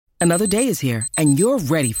Another day is here, and you're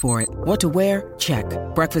ready for it. What to wear? Check.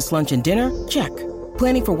 Breakfast, lunch, and dinner? Check.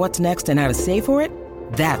 Planning for what's next and how to save for it?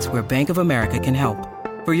 That's where Bank of America can help.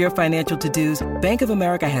 For your financial to-dos, Bank of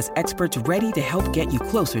America has experts ready to help get you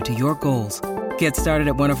closer to your goals. Get started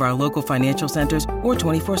at one of our local financial centers or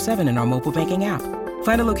 24/7 in our mobile banking app.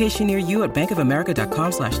 Find a location near you at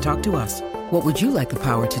bankofamerica.com/talktous. What would you like the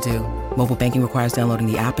power to do? Mobile banking requires downloading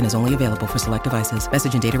the app and is only available for select devices.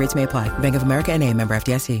 Message and data rates may apply. Bank of America N.A., member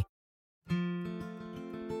FDIC.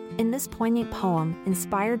 In this poignant poem,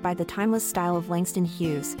 inspired by the timeless style of Langston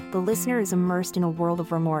Hughes, the listener is immersed in a world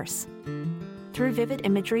of remorse. Through vivid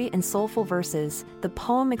imagery and soulful verses, the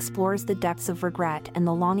poem explores the depths of regret and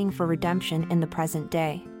the longing for redemption in the present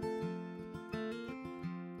day.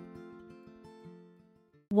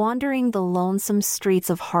 Wandering the lonesome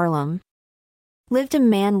streets of Harlem, lived a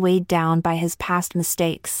man weighed down by his past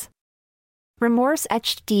mistakes. Remorse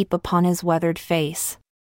etched deep upon his weathered face.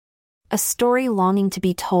 A story longing to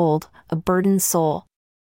be told, a burdened soul.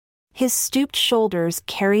 His stooped shoulders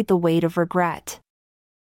carried the weight of regret.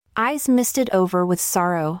 Eyes misted over with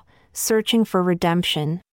sorrow, searching for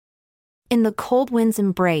redemption. In the cold wind's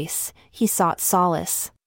embrace, he sought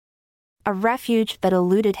solace. A refuge that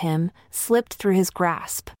eluded him slipped through his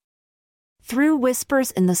grasp. Through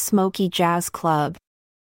whispers in the smoky jazz club,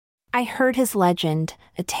 I heard his legend,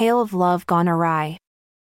 a tale of love gone awry.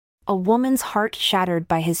 A woman's heart shattered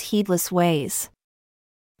by his heedless ways.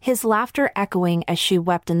 His laughter echoing as she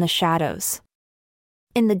wept in the shadows.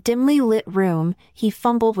 In the dimly lit room, he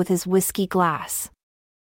fumbled with his whiskey glass.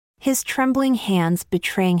 His trembling hands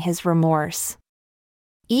betraying his remorse.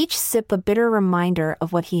 Each sip a bitter reminder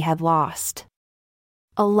of what he had lost.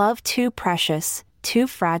 A love too precious, too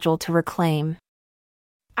fragile to reclaim.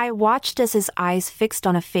 I watched as his eyes fixed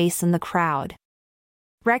on a face in the crowd.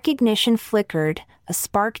 Recognition flickered, a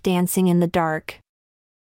spark dancing in the dark.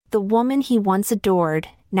 The woman he once adored,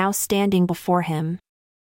 now standing before him.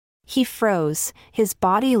 He froze, his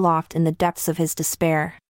body locked in the depths of his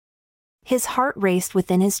despair. His heart raced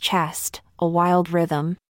within his chest, a wild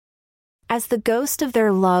rhythm. As the ghost of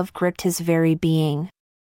their love gripped his very being,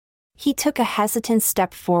 he took a hesitant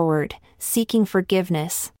step forward, seeking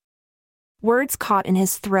forgiveness. Words caught in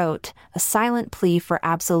his throat, a silent plea for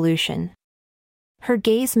absolution. Her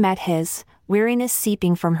gaze met his, weariness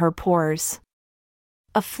seeping from her pores.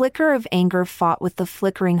 A flicker of anger fought with the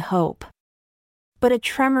flickering hope. But a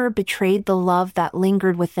tremor betrayed the love that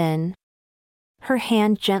lingered within. Her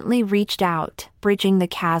hand gently reached out, bridging the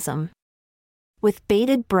chasm. With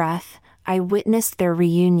bated breath, I witnessed their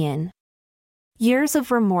reunion. Years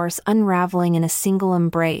of remorse unraveling in a single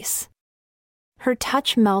embrace. Her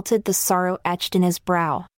touch melted the sorrow etched in his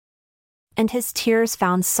brow. And his tears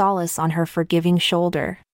found solace on her forgiving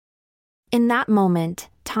shoulder. In that moment,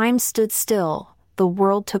 time stood still, the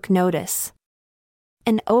world took notice.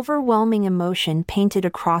 An overwhelming emotion painted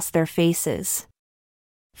across their faces.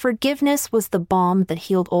 Forgiveness was the balm that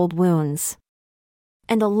healed old wounds.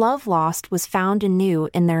 And a love lost was found anew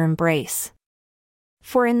in their embrace.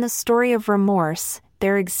 For in the story of remorse,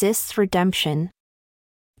 there exists redemption.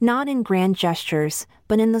 Not in grand gestures,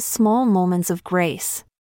 but in the small moments of grace.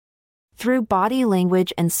 Through body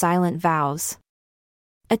language and silent vows,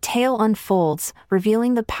 a tale unfolds,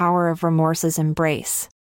 revealing the power of remorse's embrace.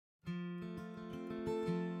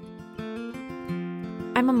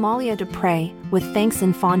 I'm Amalia Dupre, with thanks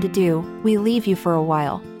and fond adieu, we leave you for a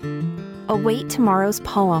while. Await tomorrow's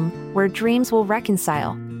poem, where dreams will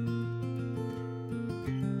reconcile.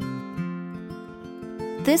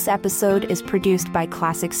 This episode is produced by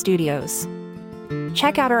Classic Studios.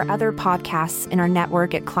 Check out our other podcasts in our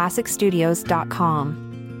network at classicstudios.com.